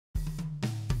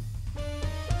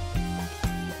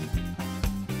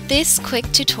This quick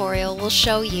tutorial will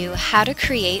show you how to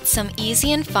create some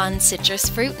easy and fun citrus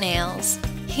fruit nails.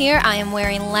 Here I am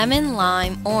wearing lemon,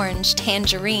 lime, orange,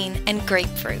 tangerine, and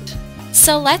grapefruit.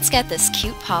 So let's get this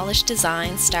cute polish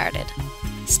design started.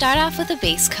 Start off with a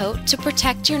base coat to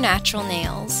protect your natural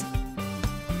nails.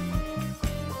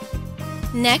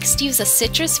 Next, use a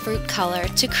citrus fruit color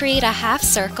to create a half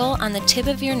circle on the tip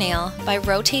of your nail by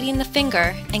rotating the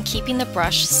finger and keeping the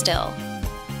brush still.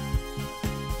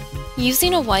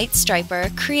 Using a white striper,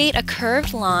 create a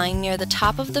curved line near the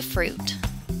top of the fruit.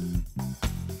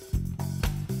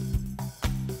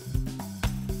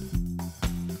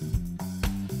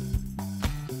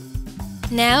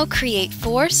 Now create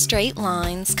 4 straight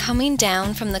lines coming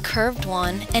down from the curved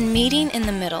one and meeting in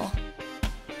the middle.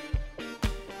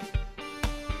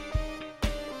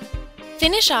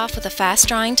 Finish off with a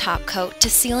fast-drying top coat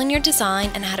to seal in your design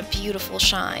and add a beautiful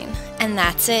shine. And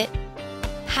that's it!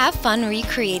 Have fun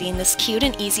recreating this cute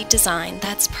and easy design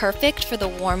that's perfect for the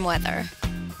warm weather.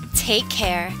 Take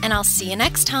care, and I'll see you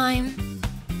next time!